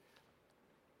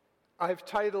I've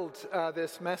titled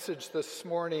this message this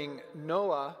morning,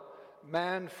 Noah,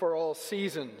 Man for All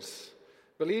Seasons,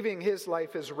 believing his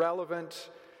life is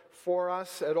relevant for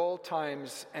us at all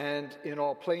times and in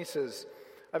all places.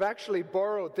 I've actually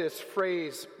borrowed this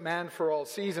phrase, man for all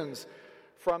seasons,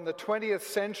 from the 20th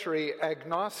century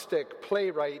agnostic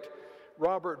playwright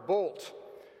Robert Bolt,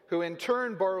 who in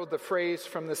turn borrowed the phrase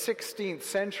from the 16th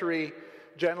century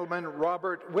gentleman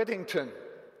Robert Whittington.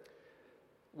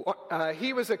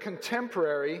 He was a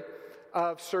contemporary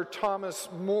of Sir Thomas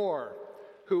More,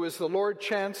 who was the Lord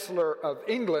Chancellor of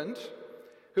England,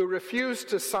 who refused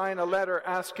to sign a letter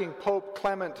asking Pope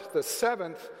Clement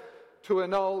VII to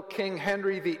annul King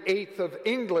Henry VIII of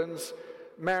England's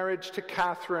marriage to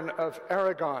Catherine of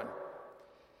Aragon.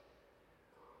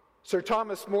 Sir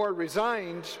Thomas More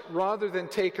resigned rather than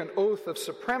take an oath of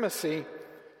supremacy,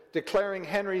 declaring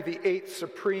Henry VIII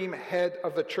supreme head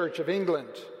of the Church of England.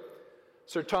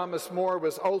 Sir Thomas More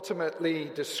was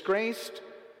ultimately disgraced,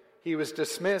 he was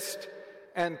dismissed,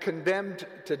 and condemned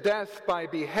to death by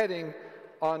beheading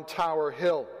on Tower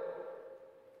Hill.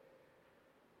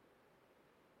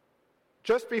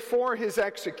 Just before his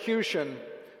execution,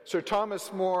 Sir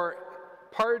Thomas More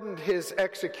pardoned his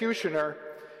executioner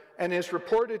and is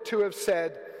reported to have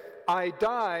said, "I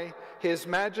die His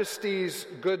Majesty's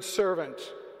good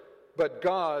servant, but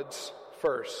God's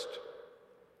first."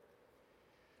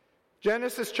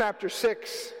 Genesis chapter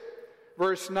 6,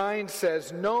 verse 9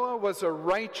 says, Noah was a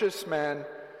righteous man,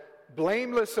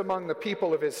 blameless among the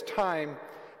people of his time,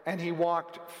 and he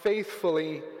walked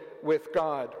faithfully with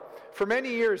God. For many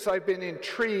years I've been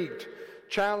intrigued,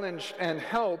 challenged, and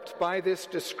helped by this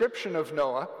description of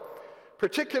Noah,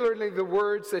 particularly the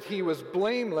words that he was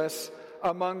blameless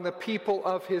among the people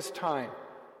of his time.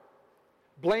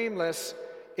 Blameless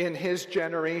in his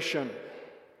generation.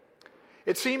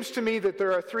 It seems to me that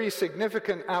there are three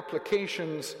significant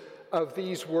applications of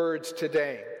these words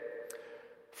today.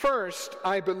 First,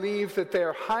 I believe that they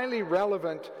are highly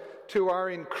relevant to our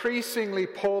increasingly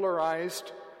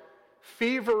polarized,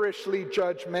 feverishly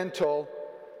judgmental,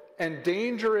 and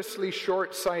dangerously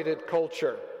short-sighted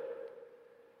culture,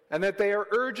 and that they are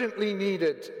urgently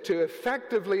needed to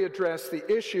effectively address the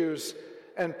issues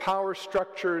and power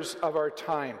structures of our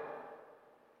time.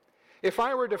 If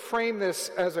I were to frame this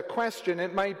as a question,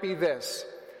 it might be this: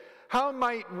 how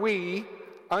might we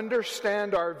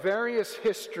understand our various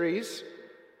histories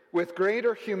with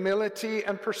greater humility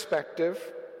and perspective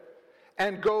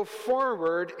and go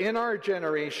forward in our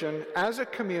generation as a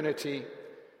community,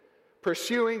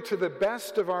 pursuing to the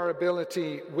best of our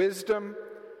ability wisdom,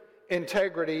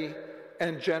 integrity,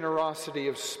 and generosity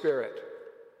of spirit?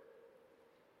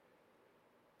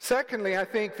 Secondly, I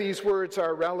think these words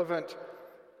are relevant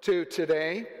to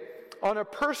today. On a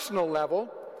personal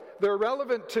level, they're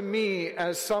relevant to me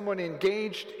as someone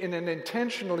engaged in an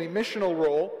intentionally missional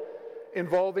role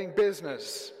involving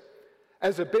business.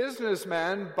 As a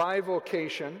businessman by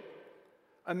vocation,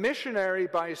 a missionary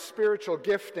by spiritual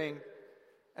gifting,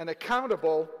 and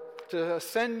accountable to the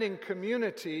ascending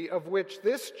community of which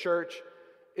this church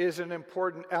is an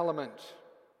important element.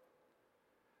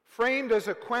 Framed as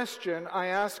a question, I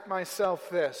ask myself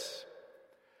this: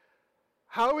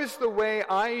 how is the way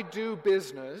I do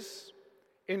business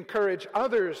encourage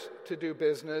others to do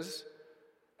business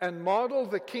and model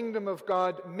the kingdom of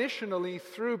God missionally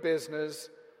through business,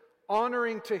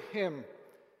 honoring to Him,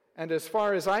 and as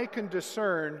far as I can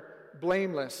discern,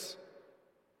 blameless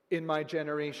in my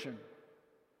generation?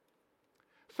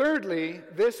 Thirdly,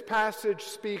 this passage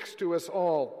speaks to us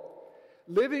all,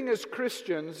 living as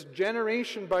Christians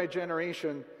generation by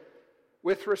generation,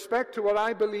 with respect to what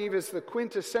I believe is the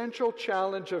quintessential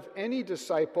challenge of any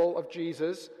disciple of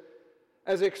Jesus,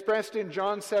 as expressed in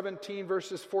John 17,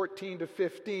 verses 14 to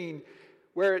 15,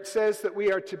 where it says that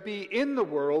we are to be in the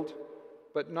world,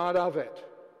 but not of it.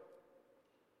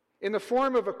 In the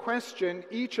form of a question,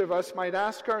 each of us might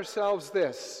ask ourselves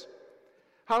this: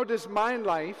 how does my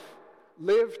life,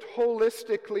 lived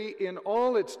holistically in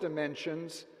all its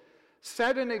dimensions,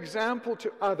 set an example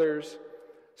to others,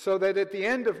 so that at the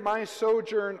end of my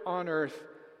sojourn on earth,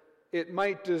 it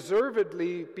might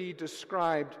deservedly be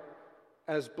described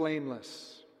as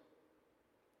blameless?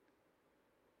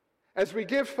 As we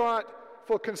give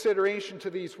thoughtful consideration to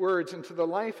these words and to the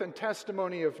life and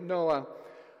testimony of Noah,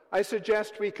 I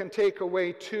suggest we can take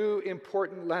away two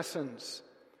important lessons.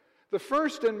 The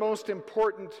first and most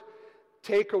important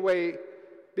takeaway,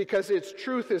 because its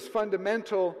truth is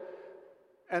fundamental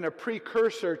and a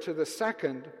precursor to the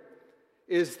second,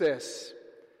 is this: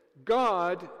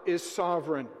 God is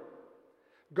sovereign.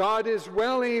 God is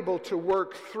well able to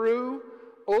work through,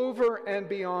 over and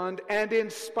beyond, and in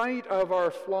spite of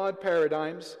our flawed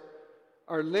paradigms,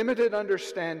 our limited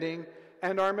understanding,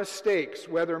 and our mistakes,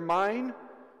 whether mine,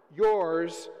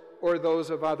 yours, or those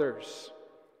of others.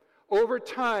 Over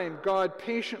time, God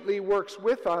patiently works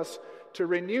with us to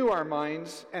renew our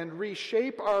minds and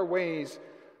reshape our ways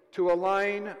to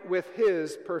align with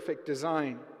His perfect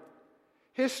design.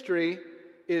 History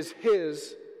is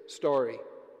His story.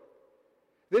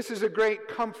 This is a great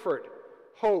comfort,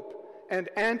 hope, and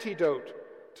antidote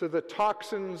to the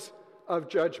toxins of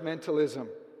judgmentalism.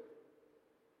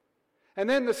 And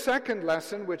then the second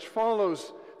lesson, which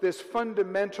follows this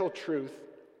fundamental truth,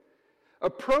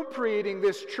 appropriating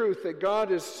this truth that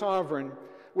God is sovereign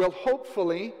will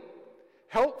helpfully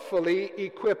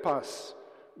equip us,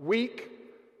 weak,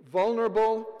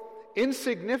 vulnerable,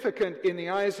 insignificant in the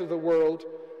eyes of the world,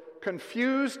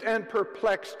 confused and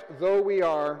perplexed though we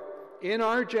are in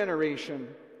our generation,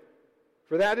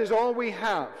 for that is all we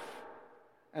have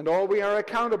and all we are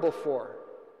accountable for,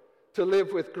 to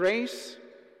live with grace,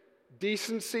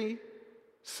 decency,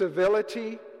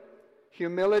 civility,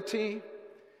 humility,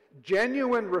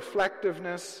 genuine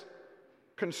reflectiveness,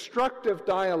 constructive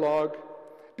dialogue,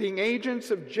 being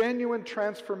agents of genuine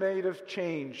transformative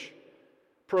change,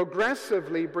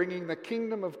 progressively bringing the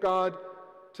kingdom of God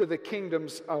to the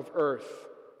kingdoms of earth.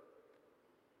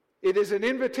 It is an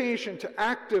invitation to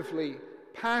actively,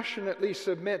 passionately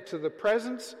submit to the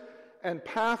presence and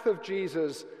path of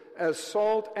Jesus as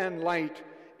salt and light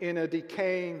in a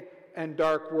decaying and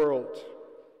dark world.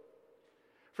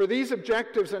 For these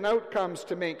objectives and outcomes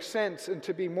to make sense and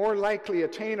to be more likely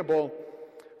attainable,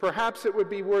 perhaps it would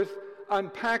be worth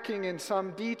unpacking in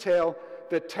some detail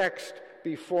the text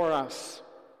before us.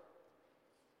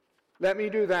 Let me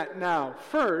do that now.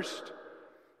 First,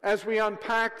 as we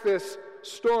unpack this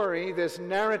story, this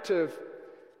narrative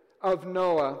of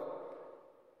Noah,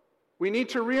 we need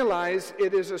to realize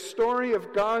it is a story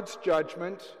of God's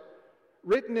judgment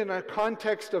written in a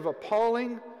context of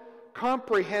appalling,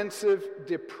 comprehensive,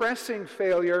 depressing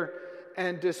failure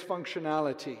and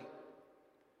dysfunctionality.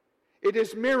 It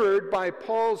is mirrored by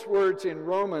Paul's words in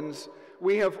Romans,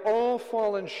 "We have all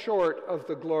fallen short of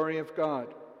the glory of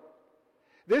God."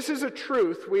 This is a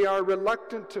truth we are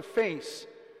reluctant to face,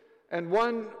 and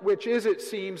one which is, it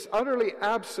seems, utterly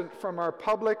absent from our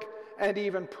public and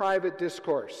even private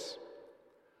discourse.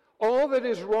 All that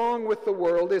is wrong with the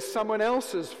world is someone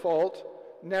else's fault,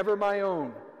 never my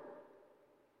own.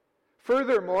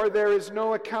 Furthermore, there is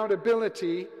no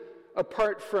accountability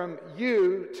apart from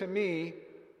you to me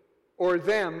or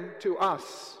them to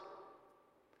us.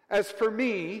 As for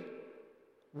me,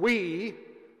 we,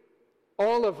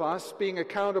 all of us, being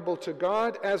accountable to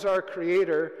God as our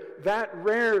Creator, that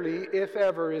rarely, if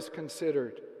ever, is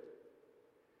considered.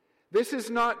 This is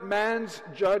not man's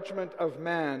judgment of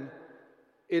man,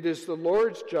 it is the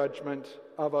Lord's judgment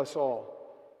of us all.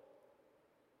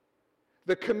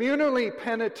 The communally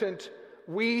penitent,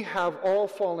 we have all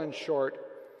fallen short,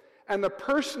 and the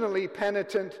personally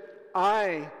penitent,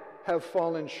 I have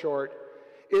fallen short,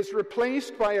 is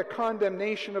replaced by a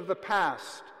condemnation of the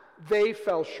past, they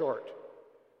fell short,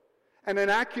 and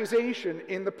an accusation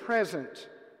in the present,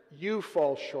 you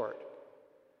fall short.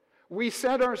 We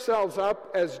set ourselves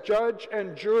up as judge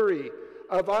and jury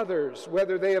of others,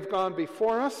 whether they have gone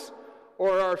before us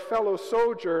or are fellow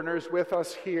sojourners with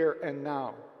us here and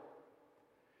now.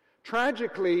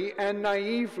 Tragically and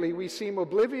naively, we seem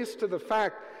oblivious to the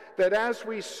fact that as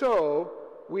we sow,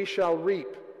 we shall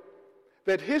reap,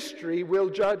 that history will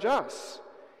judge us,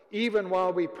 even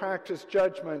while we practice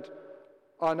judgment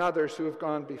on others who have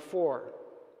gone before.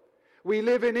 We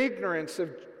live in ignorance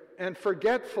and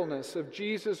forgetfulness of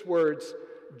Jesus' words,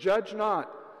 "Judge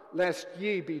not, lest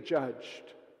ye be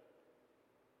judged."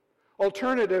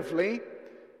 Alternatively,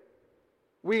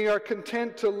 we are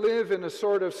content to live in a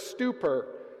sort of stupor,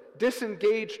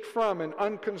 disengaged from and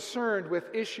unconcerned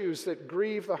with issues that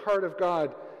grieve the heart of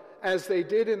God, as they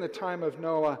did in the time of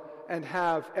Noah and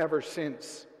have ever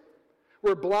since.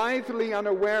 We're blithely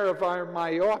unaware of our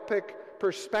myopic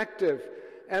perspective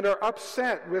and are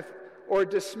upset with or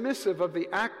dismissive of the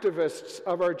activists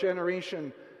of our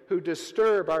generation who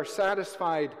disturb our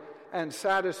satisfied and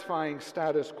satisfying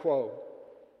status quo.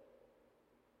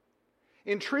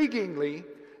 Intriguingly,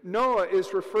 Noah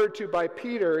is referred to by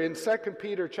Peter in 2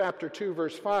 Peter chapter 2,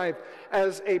 verse 5,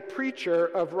 as a preacher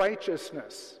of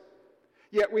righteousness.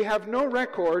 Yet we have no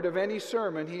record of any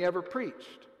sermon he ever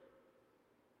preached.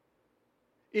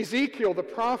 Ezekiel the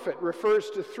prophet refers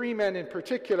to three men in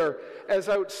particular as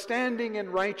outstanding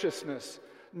in righteousness: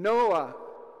 Noah,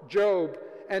 Job,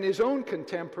 and his own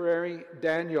contemporary,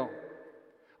 Daniel.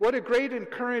 What a great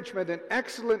encouragement and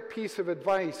excellent piece of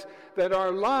advice that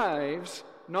our lives,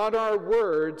 not our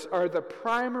words, are the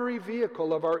primary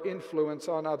vehicle of our influence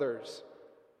on others.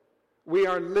 We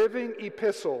are living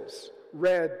epistles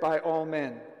read by all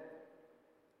men.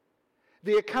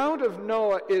 The account of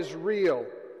Noah is real,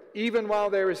 even while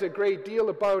there is a great deal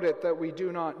about it that we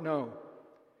do not know.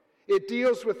 It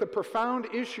deals with the profound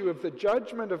issue of the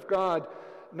judgment of God,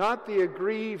 not the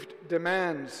aggrieved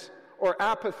demands or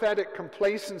apathetic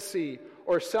complacency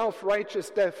or self-righteous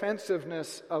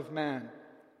defensiveness of man.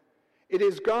 It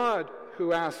is God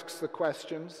who asks the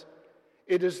questions.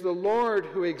 It is the Lord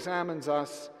who examines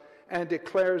us and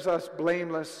declares us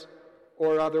blameless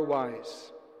or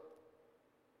otherwise.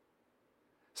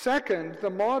 Second, the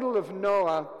model of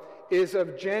Noah is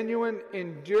of genuine,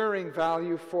 enduring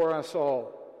value for us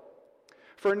all.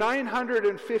 For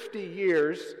 950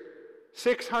 years,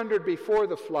 600 before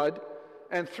the flood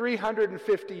and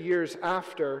 350 years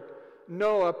after,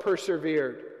 Noah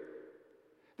persevered.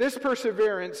 This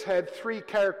perseverance had three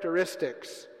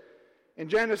characteristics. In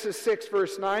Genesis 6,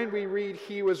 verse 9, we read,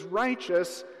 "He was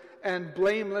righteous and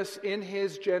blameless in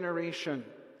his generation."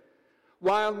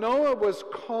 While Noah was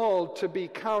called to be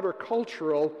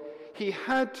countercultural, he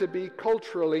had to be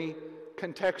culturally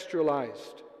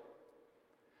contextualized.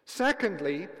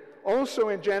 Secondly, also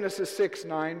in Genesis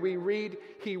 6:9, we read,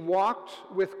 "He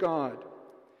walked with God."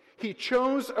 He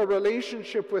chose a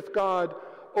relationship with God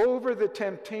over the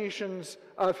temptations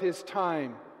of his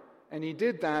time, and he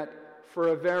did that for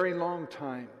a very long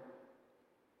time.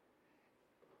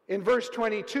 In verse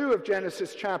 22 of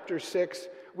Genesis chapter 6,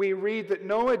 we read that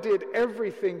Noah did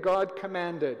everything God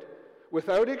commanded,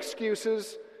 without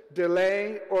excuses,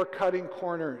 delay, or cutting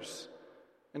corners.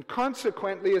 And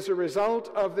consequently, as a result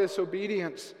of this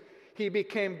obedience, he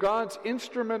became God's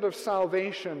instrument of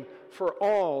salvation for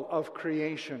all of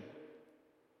creation.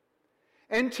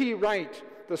 N.T. Wright,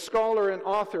 the scholar and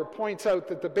author, points out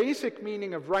that the basic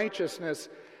meaning of righteousness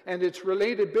and its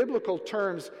related biblical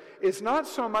terms is not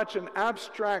so much an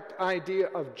abstract idea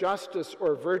of justice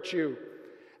or virtue,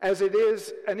 as it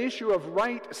is an issue of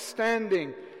right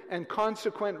standing and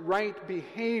consequent right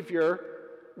behavior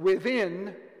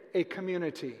within a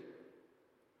community.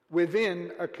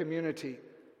 Within a community.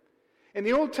 In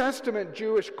the Old Testament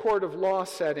Jewish court of law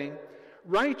setting,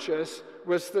 righteous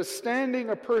was the standing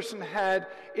a person had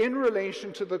in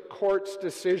relation to the court's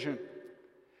decision.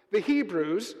 The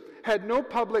Hebrews had no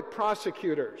public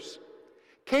prosecutors.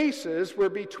 Cases were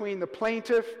between the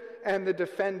plaintiff and the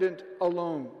defendant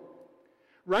alone.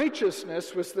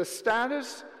 Righteousness was the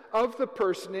status of the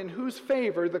person in whose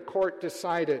favor the court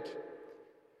decided.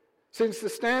 Since the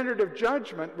standard of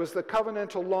judgment was the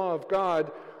covenantal law of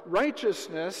God,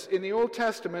 righteousness in the Old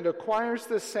Testament acquires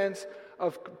the sense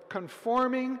of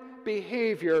conforming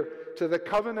behavior to the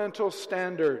covenantal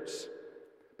standards.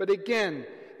 But again,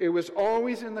 it was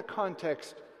always in the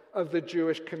context of the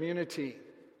Jewish community.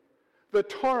 The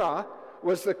Torah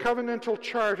was the covenantal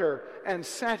charter and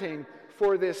setting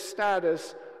for this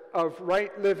status of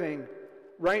right living,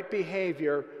 right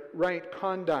behavior, right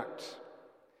conduct.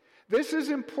 This is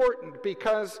important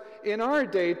because in our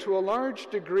day, to a large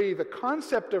degree, the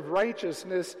concept of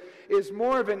righteousness is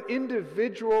more of an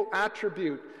individual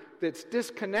attribute that's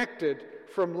disconnected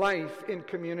from life in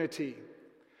community.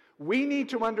 We need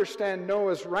to understand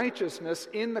Noah's righteousness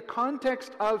in the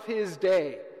context of his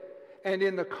day and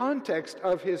in the context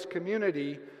of his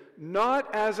community,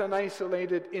 not as an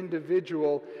isolated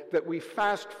individual that we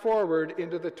fast forward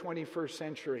into the 21st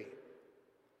century.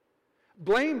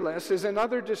 Blameless is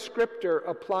another descriptor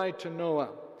applied to Noah.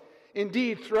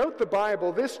 Indeed, throughout the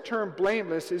Bible, this term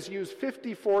blameless is used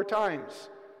 54 times.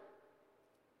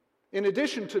 In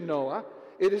addition to Noah,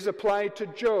 it is applied to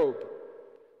Job,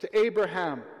 to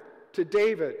Abraham, to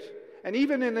David, and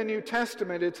even in the New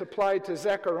Testament, it's applied to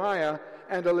Zechariah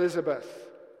and Elizabeth.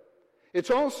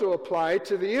 It's also applied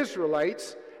to the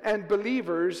Israelites and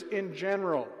believers in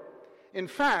general. In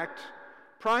fact,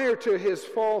 prior to his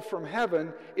fall from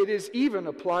heaven, it is even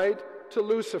applied to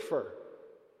Lucifer.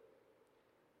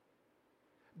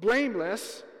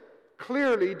 Blameless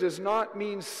clearly does not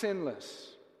mean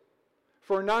sinless,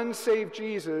 for none save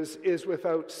Jesus is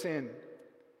without sin.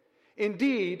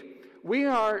 Indeed, we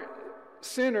are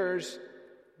sinners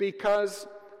because,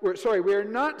 we are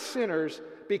not sinners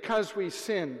because we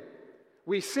sin.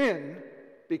 We sin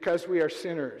because we are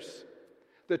sinners.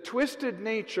 The twisted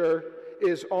nature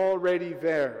is already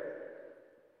there.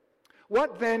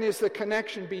 What then is the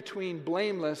connection between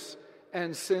blameless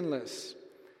and sinless?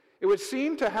 It would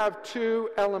seem to have two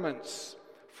elements.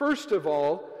 First of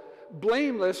all,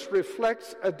 blameless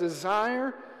reflects a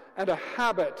desire and a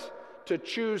habit to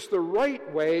choose the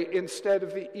right way instead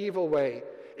of the evil way,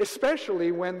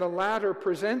 especially when the latter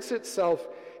presents itself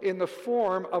in the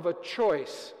form of a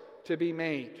choice to be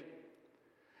made.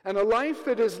 And a life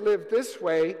that is lived this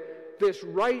way, this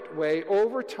right way,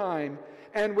 over time,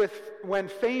 and when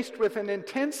faced with an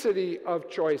intensity of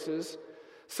choices,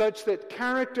 such that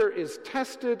character is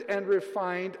tested and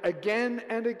refined again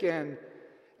and again,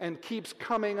 and keeps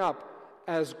coming up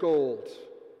as gold.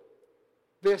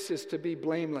 This is to be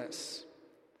blameless.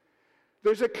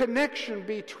 There's a connection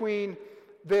between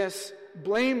this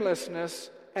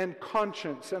blamelessness and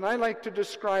conscience, and I like to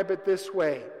describe it this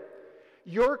way.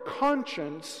 Your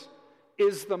conscience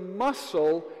is the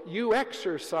muscle you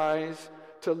exercise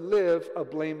to live a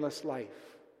blameless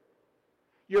life.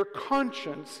 Your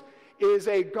conscience is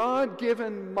a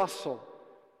God-given muscle,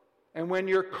 and when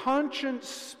your conscience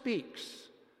speaks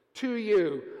to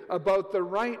you about the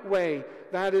right way,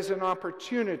 that is an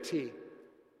opportunity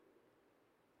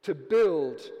to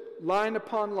build, line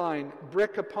upon line,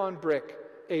 brick upon brick,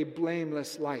 a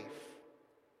blameless life.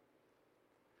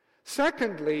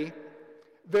 Secondly,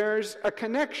 there's a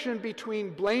connection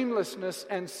between blamelessness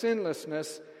and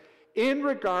sinlessness in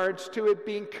regards to it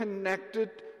being connected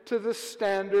to the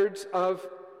standards of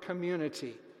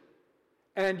community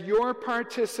and your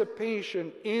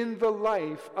participation in the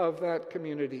life of that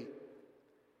community.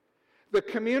 The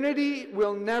community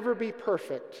will never be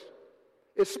perfect,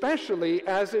 especially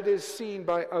as it is seen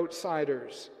by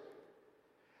outsiders.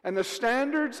 And the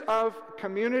standards of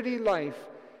community life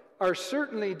are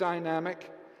certainly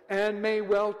dynamic and may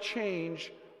well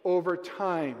change over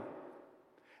time.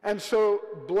 And so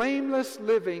blameless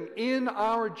living in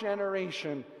our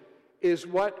generation is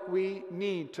what we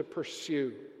need to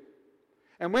pursue.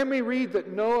 And when we read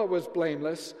that Noah was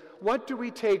blameless, what do we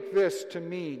take this to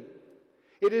mean?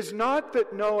 It is not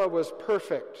that Noah was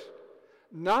perfect,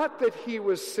 not that he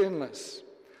was sinless,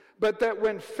 but that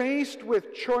when faced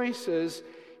with choices,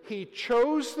 he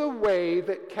chose the way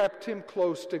that kept him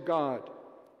close to God.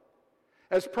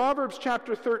 As Proverbs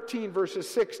chapter 13, verses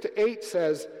 6 to 8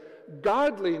 says,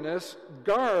 "Godliness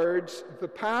guards the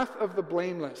path of the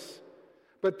blameless,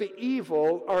 but the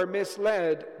evil are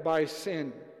misled by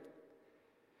sin."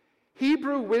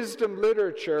 Hebrew wisdom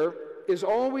literature is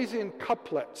always in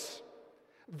couplets.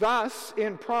 Thus,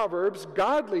 in Proverbs,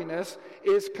 godliness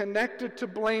is connected to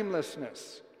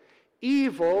blamelessness.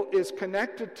 Evil is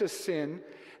connected to sin,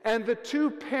 and the two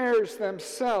pairs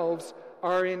themselves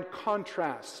are in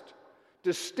contrast,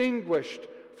 distinguished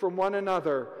from one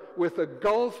another with a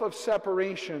gulf of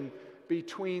separation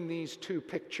between these two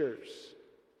pictures.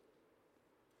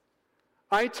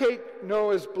 I take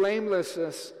Noah's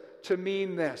blamelessness to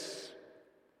mean this: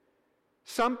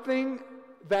 something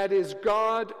that is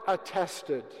God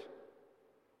attested,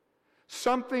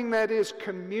 something that is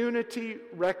community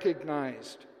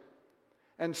recognized,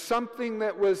 and something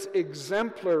that was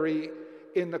exemplary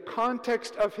in the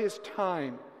context of his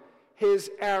time,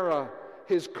 his era,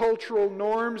 his cultural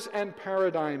norms and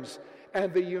paradigms,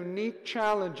 and the unique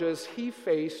challenges he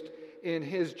faced in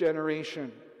his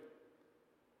generation.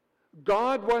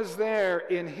 God was there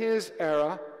in his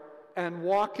era and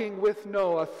walking with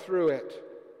Noah through it.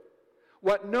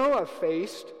 What Noah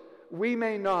faced, we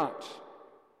may not,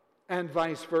 and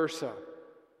vice versa.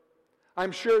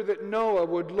 I'm sure that Noah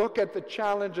would look at the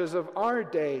challenges of our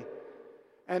day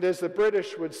and, as the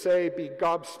British would say, be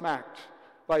gobsmacked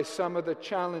by some of the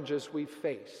challenges we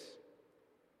face.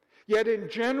 Yet in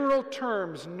general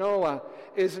terms, Noah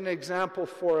is an example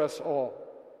for us all.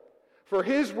 For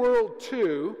his world,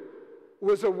 too,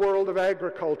 was a world of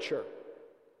agriculture.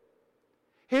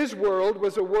 His world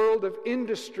was a world of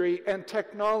industry and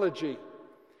technology,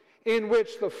 in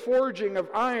which the forging of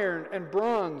iron and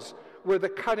bronze were the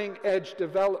cutting-edge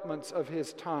developments of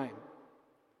his time.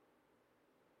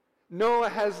 Noah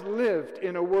has lived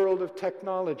in a world of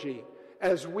technology,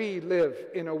 as we live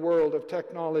in a world of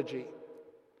technology.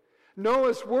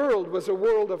 Noah's world was a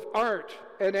world of art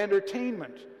and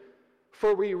entertainment,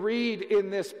 for we read in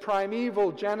this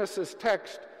primeval Genesis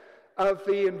text of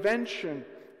the invention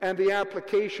and the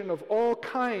application of all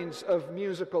kinds of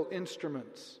musical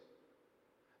instruments.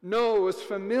 Noah was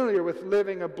familiar with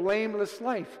living a blameless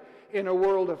life in a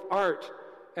world of art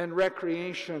and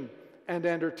recreation and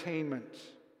entertainment.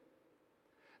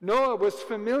 Noah was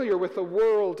familiar with a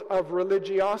world of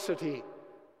religiosity,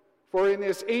 for in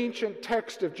this ancient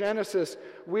text of Genesis,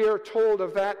 we are told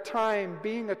of that time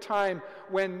being a time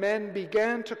when men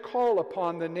began to call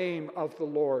upon the name of the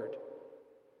Lord.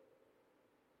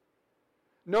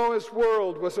 Noah's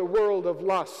world was a world of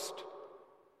lust,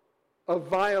 of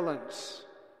violence,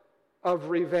 of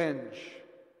revenge.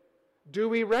 Do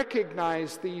we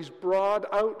recognize these broad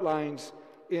outlines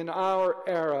in our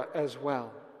era as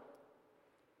well?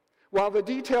 While the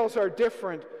details are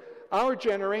different, Our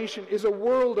generation is a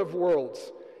world of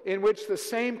worlds in which the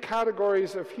same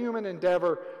categories of human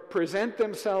endeavor present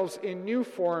themselves in new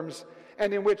forms,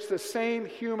 and in which the same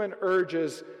human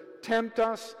urges tempt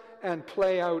us and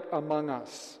play out among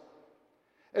us.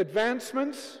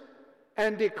 Advancements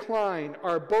and decline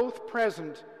are both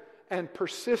present and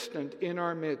persistent in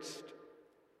our midst.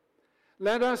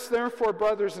 Let us, therefore,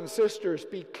 brothers and sisters,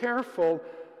 be careful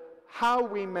how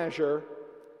we measure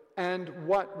and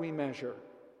what we measure.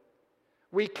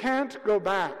 We can't go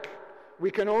back. We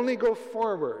can only go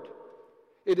forward.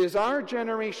 It is our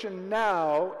generation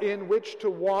now in which to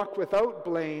walk without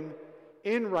blame,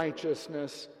 in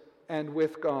righteousness, and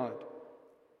with God.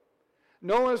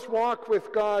 Noah's walk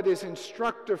with God is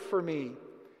instructive for me.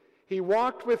 He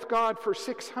walked with God for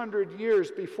 600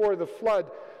 years before the flood,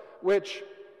 which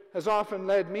has often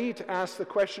led me to ask the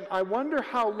question, I wonder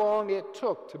how long it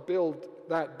took to build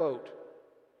that boat.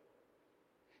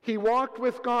 He walked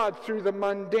with God through the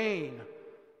mundane,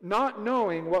 not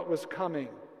knowing what was coming.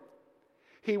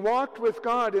 He walked with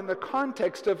God in the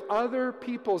context of other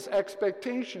people's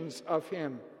expectations of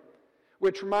him,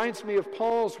 which reminds me of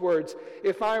Paul's words,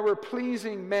 if I were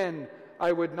pleasing men,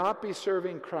 I would not be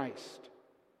serving Christ.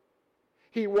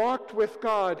 He walked with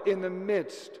God in the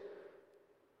midst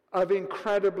of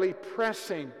incredibly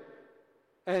pressing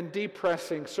and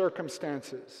depressing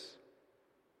circumstances.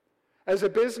 As a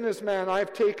businessman,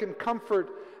 I've taken comfort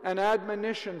and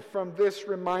admonition from this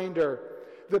reminder.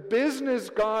 The business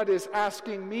God is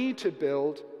asking me to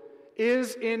build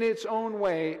is in its own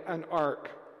way an ark.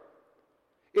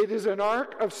 It is an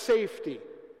ark of safety,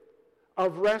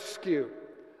 of rescue,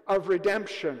 of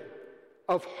redemption,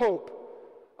 of hope,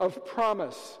 of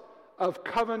promise, of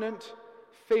covenant,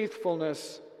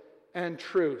 faithfulness, and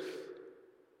truth.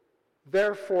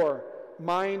 Therefore,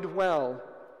 mind well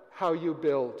how you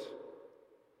build.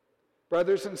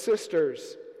 Brothers and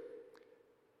sisters,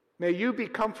 may you be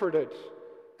comforted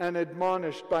and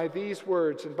admonished by these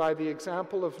words and by the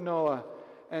example of Noah,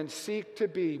 and seek to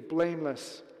be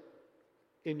blameless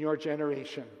in your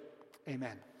generation.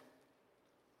 Amen.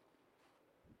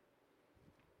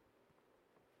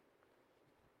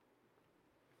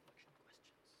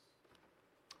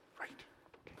 Right.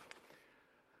 Okay.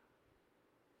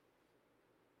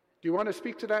 Do you want to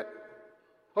speak to that?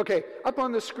 Okay, up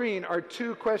on the screen are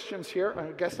two questions here.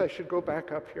 I guess I should go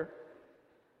back up here.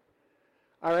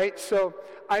 All right, so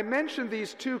I mentioned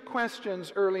these two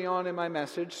questions early on in my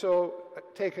message, so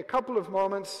take a couple of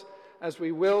moments, as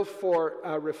we will, for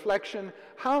reflection.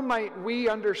 How might we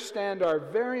understand our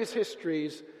various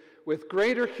histories with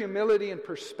greater humility and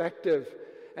perspective,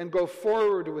 and go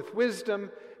forward with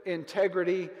wisdom,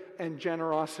 integrity, and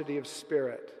generosity of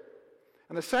spirit?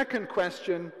 And the second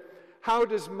question, how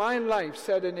does my life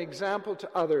set an example to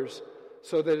others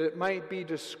so that it might be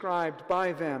described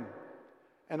by them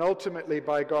and ultimately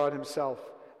by God himself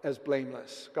as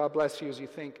blameless? God bless you as you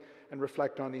think and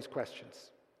reflect on these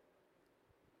questions.